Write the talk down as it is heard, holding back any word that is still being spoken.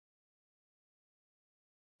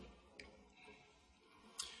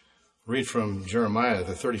Read from Jeremiah,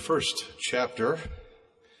 the 31st chapter,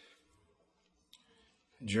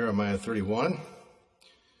 Jeremiah 31,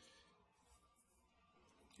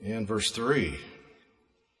 and verse 3.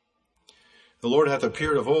 The Lord hath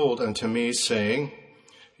appeared of old unto me, saying,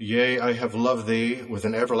 Yea, I have loved thee with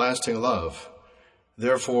an everlasting love.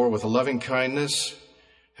 Therefore, with a loving kindness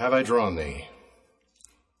have I drawn thee.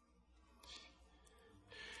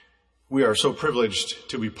 We are so privileged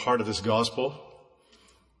to be part of this gospel,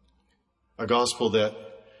 a gospel that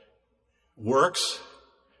works,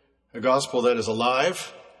 a gospel that is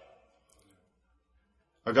alive,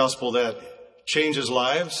 a gospel that changes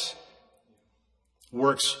lives,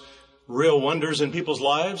 works real wonders in people's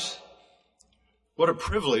lives. What a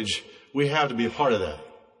privilege we have to be a part of that.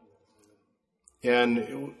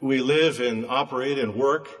 And we live and operate and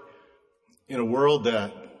work in a world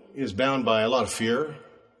that is bound by a lot of fear,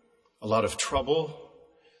 a lot of trouble,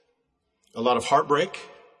 a lot of heartbreak,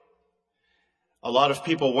 a lot of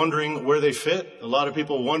people wondering where they fit, a lot of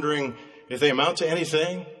people wondering if they amount to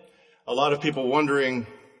anything, a lot of people wondering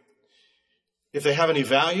if they have any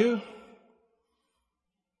value,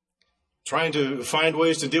 trying to find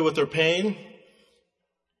ways to deal with their pain.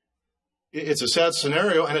 It's a sad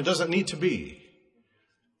scenario, and it doesn't need to be.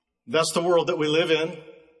 That's the world that we live in.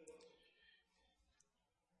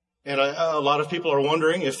 And a lot of people are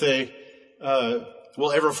wondering if they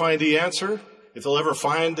will ever find the answer, if they'll ever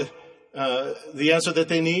find the answer that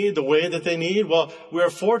they need, the way that they need. Well, we are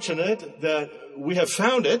fortunate that we have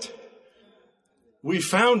found it. We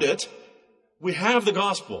found it. We have the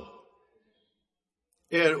gospel.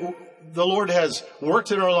 And the Lord has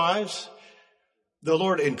worked in our lives. The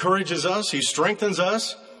Lord encourages us. He strengthens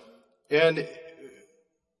us. And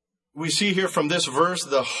we see here from this verse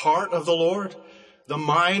the heart of the Lord, the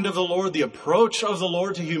mind of the Lord, the approach of the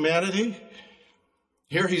Lord to humanity.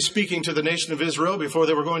 Here he's speaking to the nation of Israel before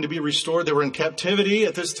they were going to be restored. They were in captivity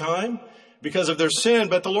at this time because of their sin,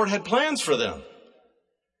 but the Lord had plans for them.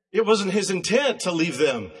 It wasn't his intent to leave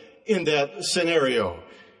them in that scenario.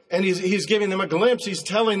 And he's giving them a glimpse. He's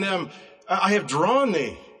telling them, I have drawn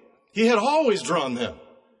thee. He had always drawn them.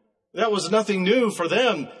 That was nothing new for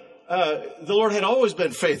them. The Lord had always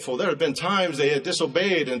been faithful. There had been times they had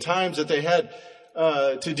disobeyed and times that they had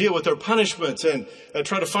to deal with their punishments and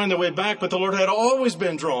try to find their way back. But the Lord had always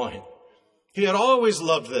been drawing. He had always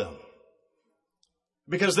loved them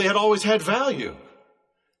because they had always had value.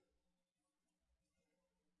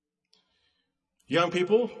 Young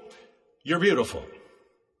people, you're beautiful.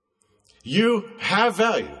 You have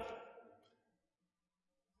value.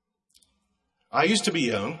 I used to be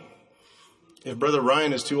young. If Brother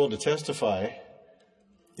Ryan is too old to testify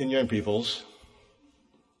in young people's.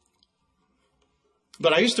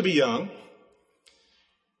 But I used to be young.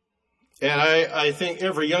 And I think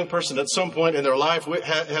every young person at some point in their life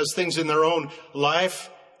has things in their own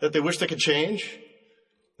life that they wish they could change.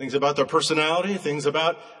 Things about their personality, things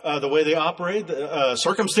about the way they operate,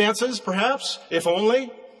 circumstances perhaps, if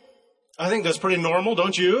only. I think that's pretty normal,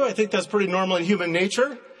 don't you? I think that's pretty normal in human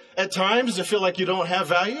nature. At times to feel like you don't have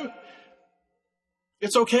value.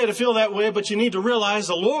 It's okay to feel that way, but you need to realize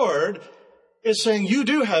the Lord is saying you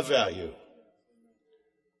do have value.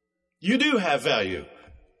 You do have value.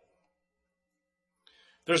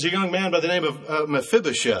 There's a young man by the name of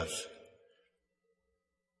Mephibosheth.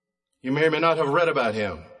 You may or may not have read about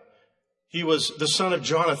him. He was the son of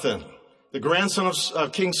Jonathan, the grandson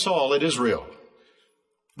of King Saul at Israel.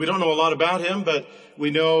 We don't know a lot about him, but we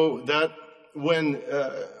know that when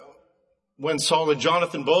Saul and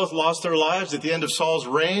Jonathan both lost their lives at the end of Saul's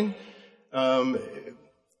reign, the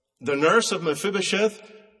nurse of Mephibosheth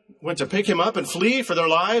went to pick him up and flee for their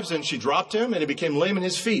lives, and she dropped him, and he became lame in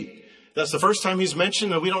his feet. That's the first time he's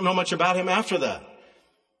mentioned, and we don't know much about him after that.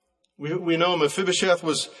 We know Mephibosheth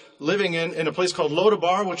was living in a place called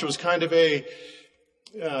Lodabar, which was kind of a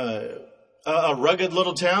rugged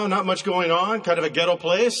little town, not much going on, kind of a ghetto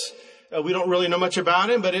place. We don't really know much about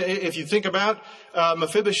him, but if you think about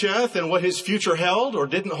Mephibosheth and what his future held or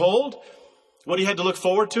didn't hold, what he had to look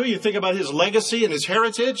forward to, you think about his legacy and his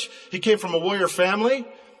heritage. He came from a warrior family.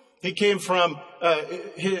 He came from,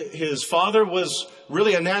 his father was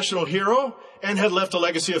really a national hero and had left a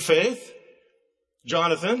legacy of faith.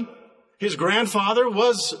 Jonathan. His grandfather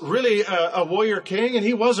was really a warrior king, and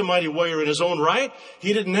he was a mighty warrior in his own right.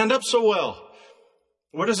 He didn't end up so well.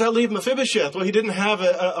 Where does that leave Mephibosheth? Well, he didn't have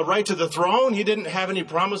a right to the throne. He didn't have any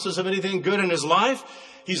promises of anything good in his life.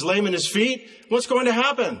 He's lame in his feet. What's going to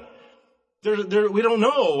happen? We don't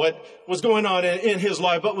know what was going on in his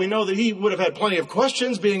life, but we know that he would have had plenty of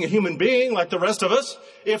questions being a human being like the rest of us.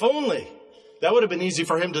 If only. That would have been easy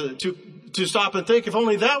for him to stop and think. If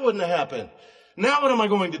only that wouldn't have happened. Now what am I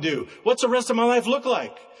going to do? What's the rest of my life look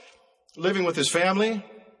like? Living with his family?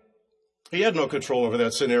 He had no control over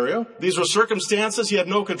that scenario. These were circumstances he had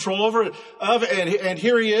no control over, and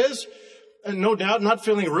here he is, and no doubt not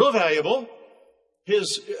feeling real valuable.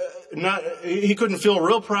 He couldn't feel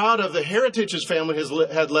real proud of the heritage his family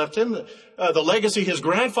had left him, the legacy his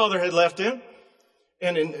grandfather had left him.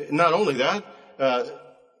 And not only that,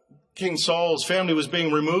 King Saul's family was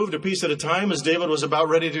being removed a piece at a time as David was about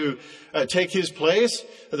ready to take his place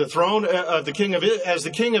at the throne of the king as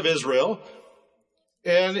the king of Israel.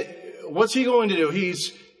 And what's he going to do?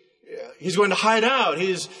 He's going to hide out.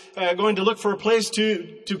 He's going to look for a place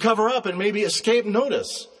to cover up and maybe escape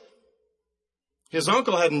notice. His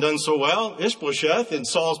uncle hadn't done so well, Ishbosheth, in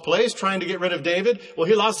Saul's place, trying to get rid of David. Well,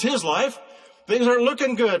 he lost his life. Things aren't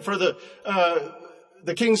looking good for the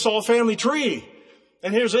King Saul family tree.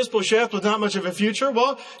 And here's Ishbosheth with not much of a future.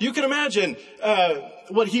 Well, you can imagine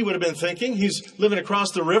what he would have been thinking. He's living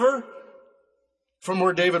across the river from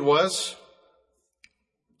where David was.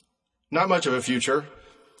 Not much of a future,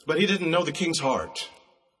 but he didn't know the king's heart.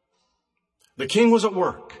 The king was at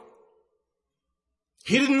work.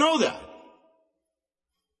 He didn't know that.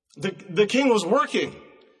 The king was working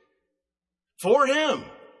for him,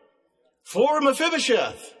 for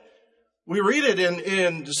Mephibosheth. We read it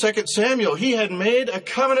in 2 Samuel. He had made a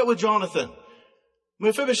covenant with Jonathan.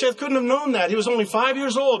 Mephibosheth couldn't have known that. He was only 5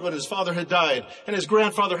 years old when his father had died and his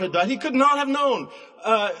grandfather had died. He could not have known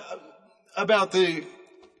about the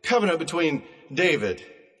covenant between David.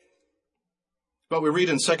 But we read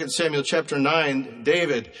in 2 Samuel chapter 9,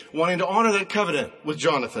 David wanting to honor that covenant with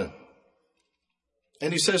Jonathan.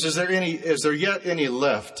 And he says, is there yet any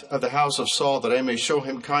left of the house of Saul that I may show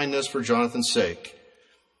him kindness for Jonathan's sake?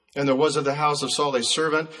 And there was of the house of Saul a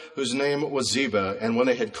servant whose name was Ziba. And when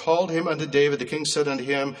they had called him unto David, the king said unto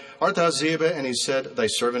him, Art thou Ziba? And he said, Thy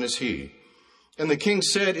servant is he. And the king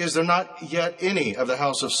said, Is there not yet any of the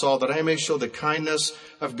house of Saul that I may show the kindness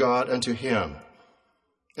of God unto him?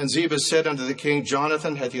 And Ziba said unto the king,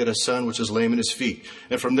 Jonathan hath yet a son which is lame in his feet.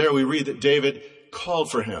 And from there we read that David called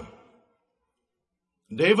for him.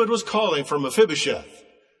 David was calling for Mephibosheth,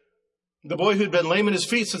 the boy who'd been lame in his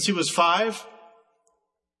feet since he was 5,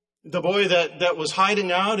 the boy that was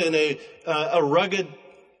hiding out in a rugged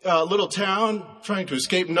little town, trying to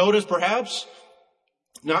escape notice perhaps.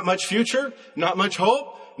 Not much future, not much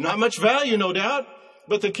hope, not much value, no doubt,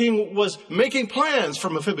 but the king was making plans for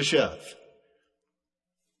Mephibosheth.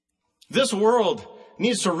 This world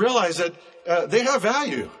needs to realize that they have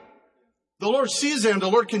value. The Lord sees them.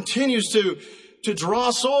 The Lord continues to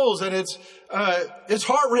draw souls, and it's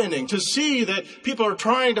heartrending to see that people are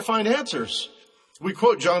trying to find answers. We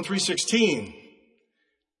quote John 3:16,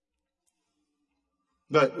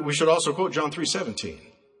 but we should also quote John 3:17.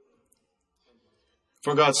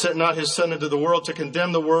 For God sent not his Son into the world to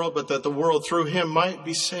condemn the world, but that the world through him might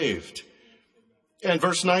be saved. And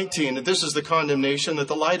verse 19, that this is the condemnation, that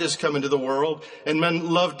the light has come into the world, and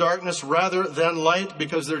men love darkness rather than light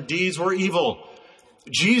because their deeds were evil.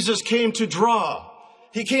 Jesus came to draw.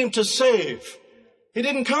 He came to save. He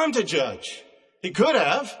didn't come to judge. He could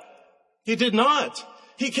have. He did not.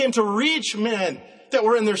 He came to reach men that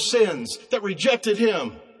were in their sins, that rejected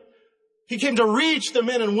him. He came to reach the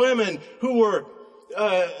men and women who were,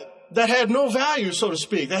 that had no value, so to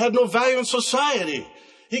speak. That had no value in society.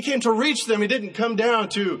 He came to reach them. He didn't come down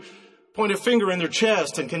to point a finger in their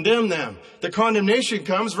chest and condemn them. The condemnation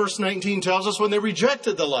comes, verse 19 tells us, when they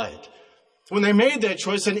rejected the light. When they made that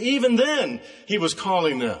choice, and even then, he was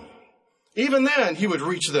calling them. Even then, he would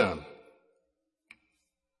reach them.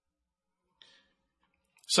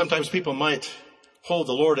 Sometimes people might hold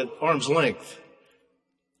the Lord at arm's length,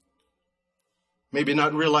 maybe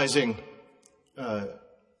not realizing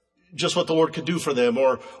just what the Lord could do for them,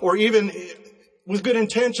 or even with good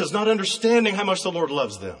intentions, not understanding how much the Lord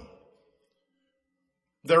loves them.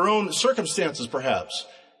 Their own circumstances, perhaps.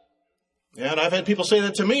 And I've had people say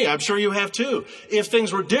that to me. I'm sure you have too. If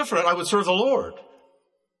things were different, I would serve the Lord.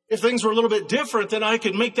 If things were a little bit different, then I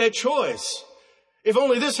could make that choice. If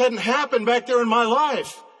only this hadn't happened back there in my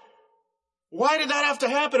life. Why did that have to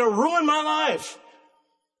happen? It ruined my life.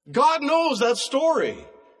 God knows that story.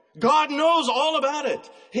 God knows all about it.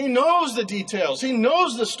 He knows the details. He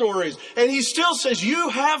knows the stories. And he still says, you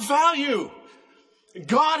have value.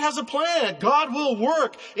 God has a plan. God will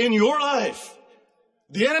work in your life.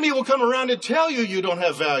 The enemy will come around and tell you you don't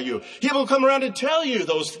have value. He will come around and tell you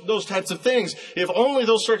those types of things. If only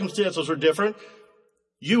those circumstances were different,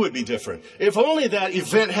 you would be different. If only that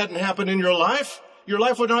event hadn't happened in your life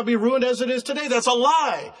would not be ruined as it is today. That's a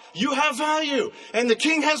lie. You have value. And the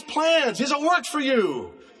king has plans. He's at work for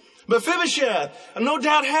you. Mephibosheth, no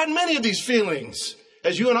doubt, had many of these feelings,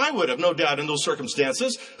 as you and I would have, no doubt, in those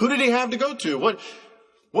circumstances. Who did he have to go to? What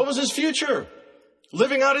was his future?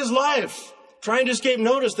 Living out his life, trying to escape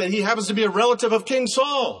notice that he happens to be a relative of King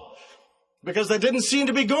Saul, because that didn't seem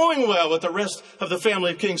to be going well with the rest of the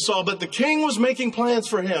family of King Saul. But the king was making plans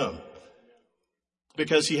for him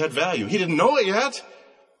because he had value. He didn't know it yet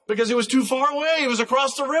because he was too far away. He was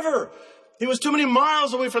across the river. He was too many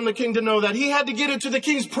miles away from the king to know that. He had to get into the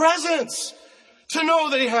king's presence to know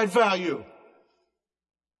that he had value.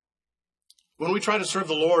 When we try to serve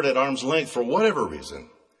the Lord at arm's length for whatever reason,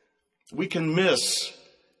 we can miss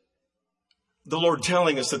the Lord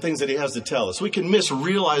telling us the things that he has to tell us. We can miss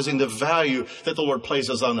realizing the value that the Lord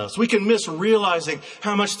places on us. We can miss realizing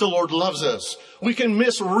how much the Lord loves us. We can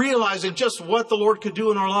miss realizing just what the Lord could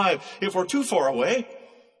do in our life if we're too far away.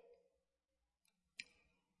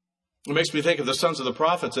 It makes me think of the sons of the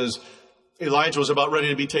prophets as Elijah was about ready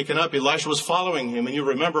to be taken up. Elisha was following him. And you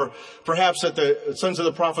remember perhaps that the sons of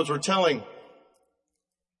the prophets were telling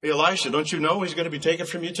Elisha, don't you know he's going to be taken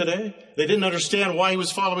from you today? They didn't understand why he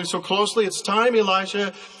was following so closely. It's time,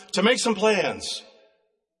 Elisha, to make some plans.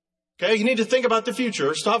 Okay, you need to think about the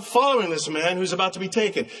future. Stop following this man who's about to be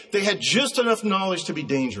taken. They had just enough knowledge to be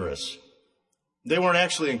dangerous. They weren't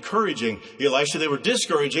actually encouraging Elisha. They were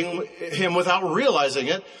discouraging him without realizing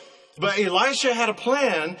it. But Elisha had a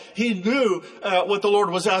plan. He knew what the Lord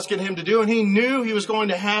was asking him to do, and he knew he was going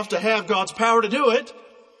to have God's power to do it.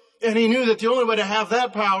 And he knew that the only way to have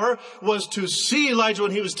that power was to see Elijah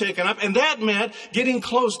when he was taken up. And that meant getting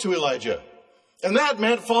close to Elijah. And that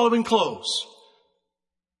meant following close.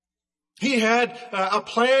 He had a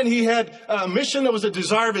plan. He had a mission that was a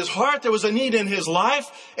desire of his heart. There was a need in his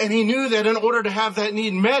life. And he knew that in order to have that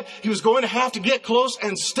need met, he was going to have to get close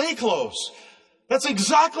and stay close. That's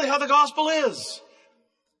exactly how the gospel is.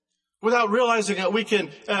 Without realizing it, we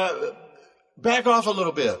can back off a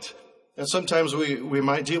little bit. And sometimes we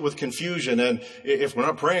might deal with confusion. And if we're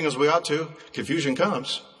not praying as we ought to, confusion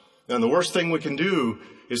comes. And the worst thing we can do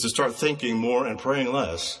is to start thinking more and praying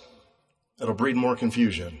less. It'll breed more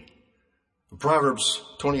confusion. Proverbs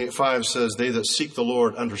 28:5 says, they that seek the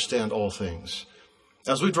Lord understand all things.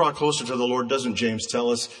 As we draw closer to the Lord, doesn't James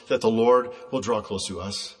tell us that the Lord will draw close to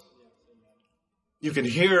us? You can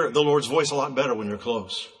hear the Lord's voice a lot better when you're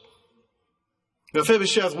close.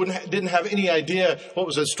 Mephibosheth didn't have any idea what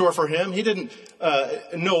was in store for him. He didn't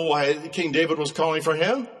know why King David was calling for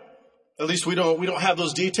him. At least we don't have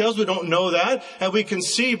those details. We don't know that. And we can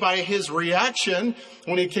see by his reaction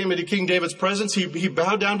when he came into King David's presence, he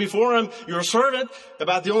bowed down before him. You're a servant.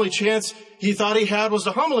 About the only chance he thought he had was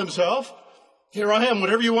to humble himself. Here I am,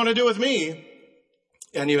 whatever you want to do with me.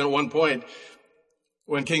 And even at one point,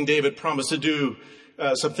 when King David promised to do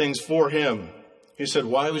some things for him, he said,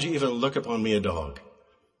 why would you even look upon me, a dog?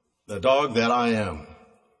 The dog that I am.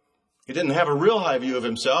 He didn't have a real high view of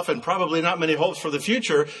himself and probably not many hopes for the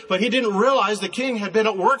future, but he didn't realize the king had been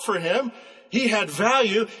at work for him. He had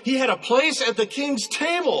value. He had a place at the king's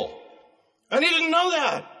table. And he didn't know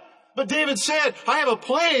that. But David said, I have a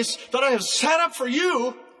place that I have set up for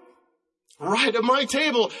you right at my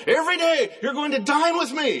table. Every day you're going to dine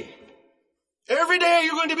with me. Every day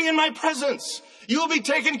you're going to be in my presence. You'll be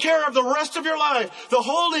taken care of the rest of your life. The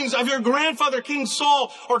holdings of your grandfather, King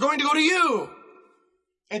Saul, are going to go to you.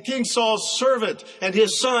 And King Saul's servant and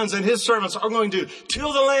his sons and his servants are going to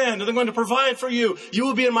till the land and they're going to provide for you. You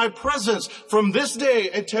will be in my presence from this day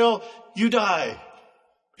until you die.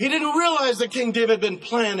 He didn't realize that King David had been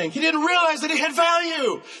planning. He didn't realize that he had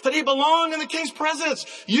value, that he belonged in the king's presence.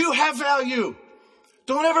 You have value.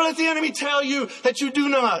 Don't ever let the enemy tell you that you do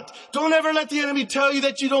not. Don't ever let the enemy tell you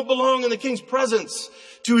that you don't belong in the king's presence.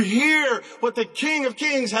 To hear what the King of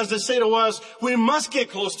Kings has to say to us, we must get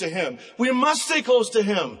close to him. We must stay close to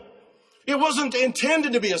him. It wasn't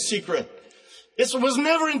intended to be a secret. It was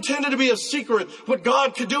never intended to be a secret what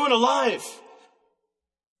God could do in a life.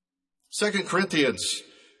 2 Corinthians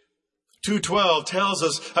 2:12 tells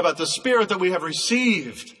us about the Spirit that we have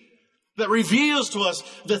received, that reveals to us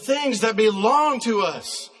the things that belong to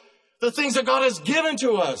us, the things that God has given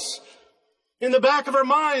to us. In the back of our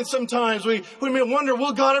minds, sometimes we may wonder,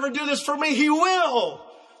 will God ever do this for me? He will.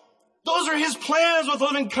 Those are his plans with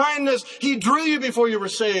loving kindness. He drew you before you were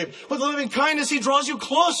saved. With loving kindness, he draws you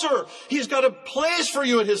closer. He's got a place for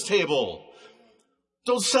you at his table.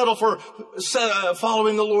 Don't settle for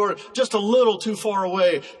following the Lord just a little too far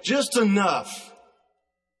away, just enough.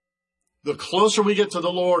 The closer we get to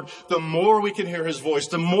the Lord, the more we can hear his voice,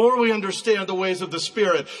 the more we understand the ways of the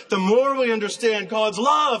Spirit, the more we understand God's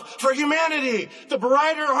love for humanity, the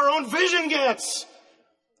brighter our own vision gets,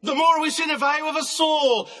 the more we see the value of a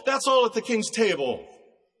soul. That's all at the king's table.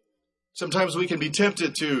 Sometimes we can be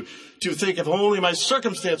tempted to think if only my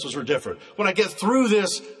circumstances were different. When I get through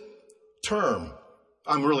this term,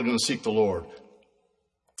 I'm really going to seek the Lord.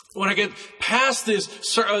 When I get past these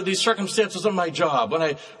circumstances on my job, when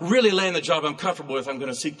I really land the job I'm comfortable with, I'm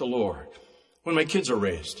going to seek the Lord. When my kids are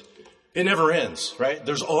raised, it never ends, right?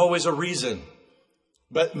 There's always a reason.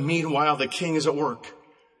 But meanwhile, the King is at work.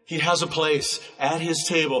 He has a place at his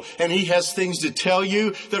table, and he has things to tell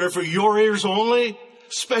you that are for your ears only.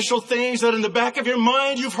 Special things that in the back of your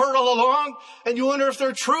mind you've heard all along, and you wonder if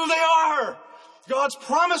they're true. They are. God's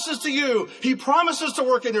promises to you. He promises to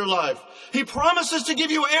work in your life. He promises to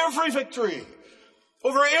give you every victory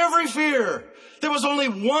over every fear. There was only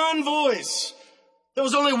one voice. There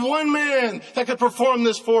was only one man that could perform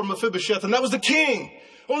this for Mephibosheth, and that was the king.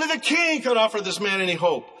 Only the king could offer this man any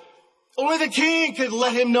hope. Only the king could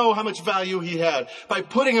let him know how much value he had by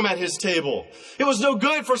putting him at his table. It was no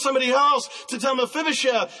good for somebody else to tell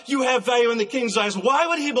Mephibosheth, you have value in the king's eyes. Why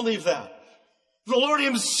would he believe that? The Lord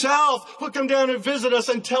himself would come down and visit us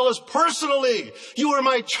and tell us personally, you are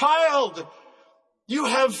my child. You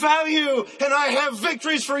have value, and I have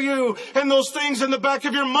victories for you. And those things in the back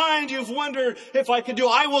of your mind you've wondered if I could do,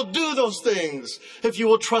 I will do those things if you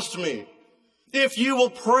will trust me. If you will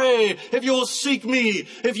pray, if you will seek me,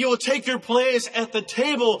 if you will take your place at the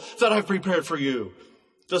table that I've prepared for you.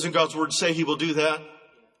 Doesn't God's word say he will do that?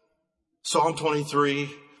 Psalm 23,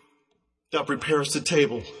 thou preparest the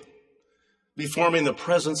table before me in the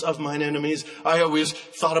presence of mine enemies. I always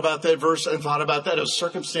thought about that verse and thought about that as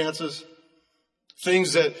circumstances,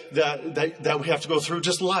 things that we have to go through,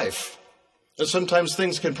 just life. And sometimes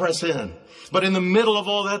things can press in. But in the middle of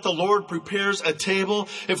all that, the Lord prepares a table.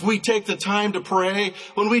 If we take the time to pray,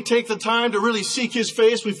 when we take the time to really seek his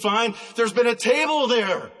face, we find there's been a table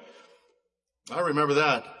there. I remember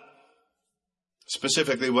that.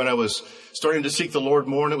 Specifically when I was starting to seek the Lord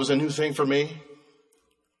more, and it was a new thing for me.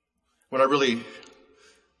 When I really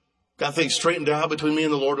got things straightened out between me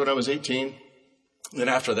and the Lord when I was 18. And then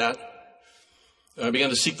after that, I began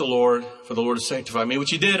to seek the Lord for the Lord to sanctify me,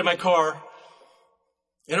 which he did in my car,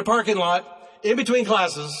 in a parking lot, in between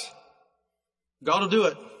classes. God will do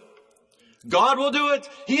it. God will do it.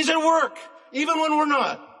 He's at work, even when we're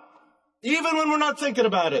not. Even when we're not thinking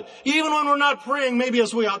about it. Even when we're not praying maybe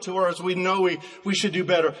as we ought to or as we know we should do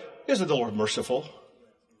better. Isn't the Lord merciful?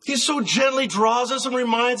 He so gently draws us and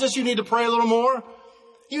reminds us you need to pray a little more.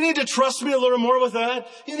 You need to trust me a little more with that.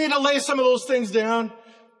 You need to lay some of those things down.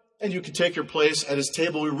 And you can take your place at his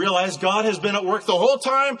table. We realize God has been at work the whole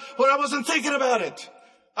time when I wasn't thinking about it.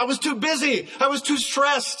 I was too busy. I was too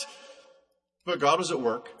stressed. But God was at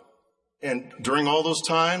work. And during all those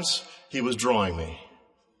times, he was drawing me.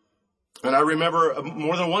 And I remember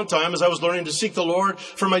more than one time as I was learning to seek the Lord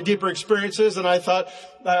for my deeper experiences. And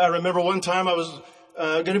I remember one time I was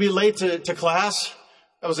going to be late to class.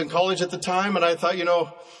 I was in college at the time. And I thought,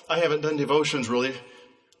 I haven't done devotions really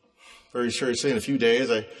very seriously in a few days.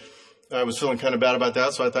 I was feeling kind of bad about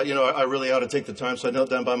that. So I thought, I really ought to take the time. So I knelt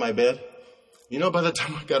down by my bed. By the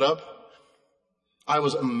time I got up, I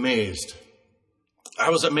was amazed. I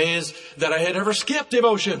was amazed that I had ever skipped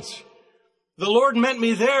devotions. The Lord met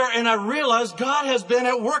me there, and I realized God has been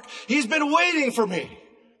at work. He's been waiting for me.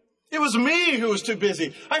 It was me who was too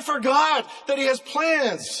busy. I forgot that he has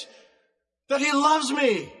plans, that he loves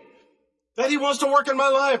me, that he wants to work in my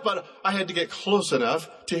life. But I had to get close enough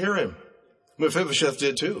to hear him. Mephibosheth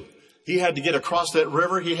did too. He had to get across that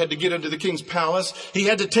river. He had to get into the king's palace. He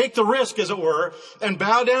had to take the risk, as it were, and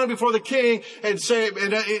bow down before the king and say,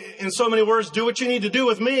 in so many words, do what you need to do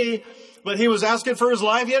with me. But he was asking for his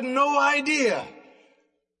life. He had no idea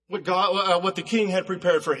what the king had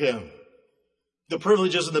prepared for him. The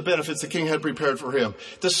privileges and the benefits the king had prepared for him.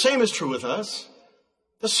 The same is true with us.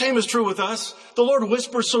 The same is true with us. The Lord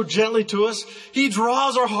whispers so gently to us. He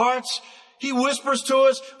draws our hearts. He whispers to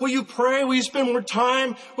us, will you pray? Will you spend more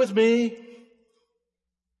time with me?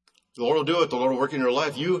 The Lord will do it. The Lord will work in your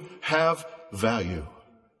life. You have value.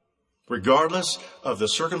 Regardless of the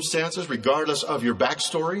circumstances, regardless of your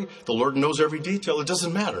backstory, the Lord knows every detail. It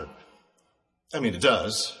doesn't matter. I mean, it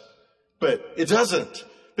does, but it doesn't,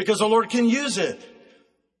 because the Lord can use it.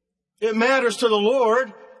 It matters to the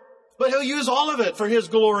Lord, but he'll use all of it for his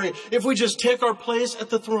glory if we just take our place at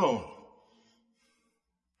the throne.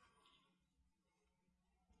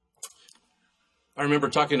 I remember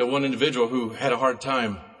talking to one individual who had a hard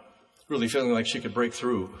time really feeling like she could break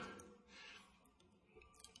through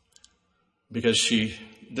because she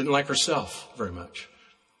didn't like herself very much.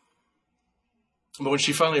 But when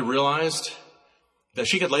she finally realized that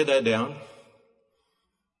she could lay that down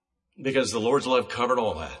because the Lord's love covered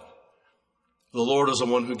all that, The Lord is the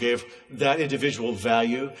one who gave that individual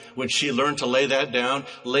value when she learned to lay that down,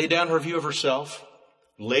 lay down her view of herself,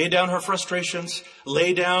 lay down her frustrations,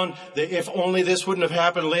 lay down the if only this wouldn't have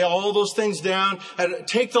happened, lay all those things down and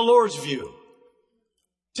take the Lord's view.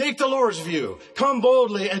 Take the Lord's view. Come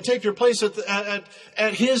boldly and take your place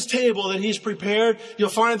at His table that He's prepared. You'll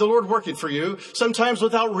find the Lord working for you. Sometimes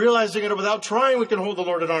without realizing it or without trying, we can hold the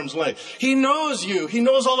Lord at arm's length. He knows you. He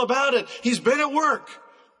knows all about it. He's been at work.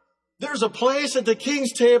 There's a place at the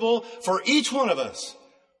King's table for each one of us.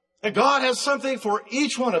 And God has something for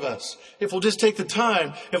each one of us. If we'll just take the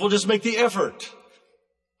time, if we'll just make the effort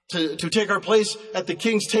to take our place at the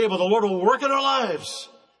King's table, the Lord will work in our lives.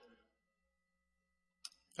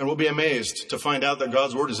 And we'll be amazed to find out that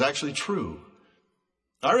God's Word is actually true.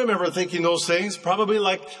 I remember thinking those things, probably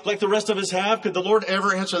like the rest of us have. Could the Lord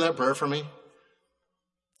ever answer that prayer for me?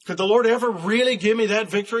 Could the Lord ever really give me that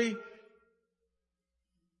victory?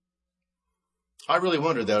 I really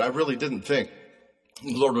wondered that. I really didn't think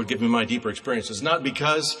the Lord would give me my deeper experiences. Not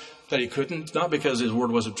because that He couldn't, not because His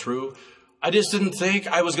Word wasn't true. I just didn't think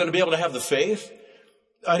I was going to be able to have the faith.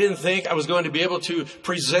 I didn't think I was going to be able to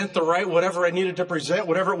present the right, whatever I needed to present,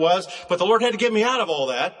 whatever it was. But the Lord had to get me out of all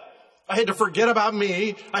that. I had to forget about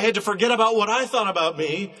me. I had to forget about what I thought about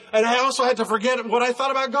me. And I also had to forget what I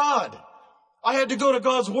thought about God. I had to go to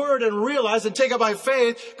God's Word and realize and take it by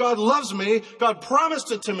faith. God loves me. God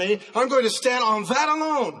promised it to me. I'm going to stand on that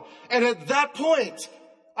alone. And at that point,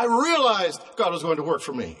 I realized God was going to work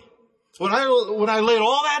for me. When I laid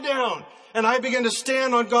all that down and I began to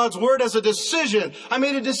stand on God's Word as a decision, I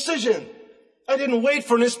made a decision. I didn't wait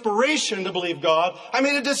for an inspiration to believe God. I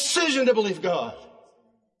made a decision to believe God.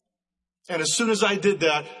 And as soon as I did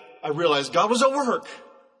that, I realized God was at work.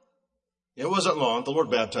 It wasn't long. The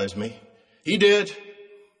Lord baptized me. He did.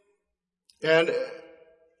 And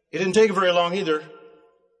it didn't take very long either.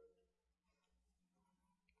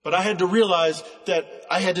 But I had to realize that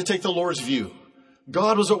I had to take the Lord's view.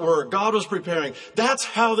 God was at work. God was preparing. That's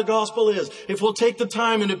how the gospel is. If we'll take the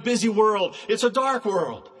time in a busy world, it's a dark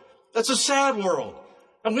world. That's a sad world.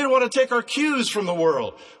 And we don't want to take our cues from the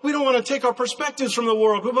world. We don't want to take our perspectives from the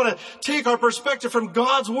world. We want to take our perspective from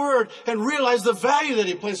God's Word and realize the value that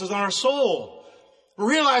He places on our soul.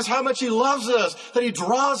 Realize how much He loves us, that He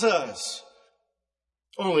draws us.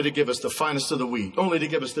 Only to give us the finest of the wheat. Only to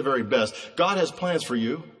give us the very best. God has plans for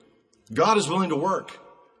you. God is willing to work.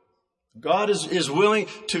 God is willing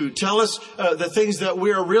to tell us the things that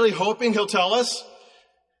we are really hoping He'll tell us.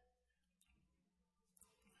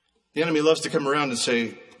 The enemy loves to come around and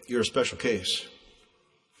say, you're a special case.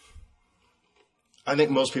 I think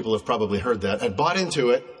most people have probably heard that and bought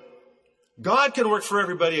into it. God can work for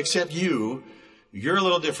everybody except you. You're a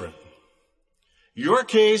little different. Your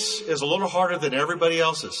case is a little harder than everybody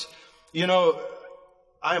else's. You know,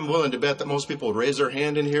 I'm willing to bet that most people would raise their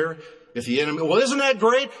hand in here if the enemy, well, isn't that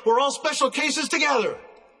great? We're all special cases together.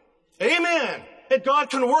 Amen. And God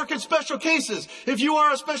can work in special cases. If you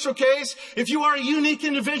are a special case, if you are a unique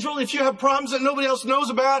individual, if you have problems that nobody else knows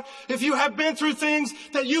about, if you have been through things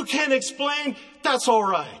that you can't explain, that's all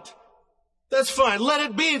right. That's fine. Let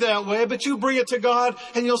it be that way, but you bring it to God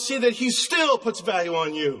and you'll see that He still puts value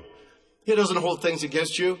on you. He doesn't hold things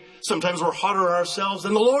against you. Sometimes we're harder on ourselves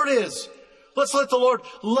than the Lord is. Let's let the Lord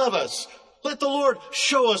love us. Let the Lord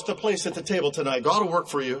show us the place at the table tonight. God will work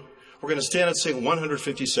for you. We're going to stand and sing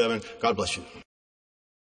 157. God bless you.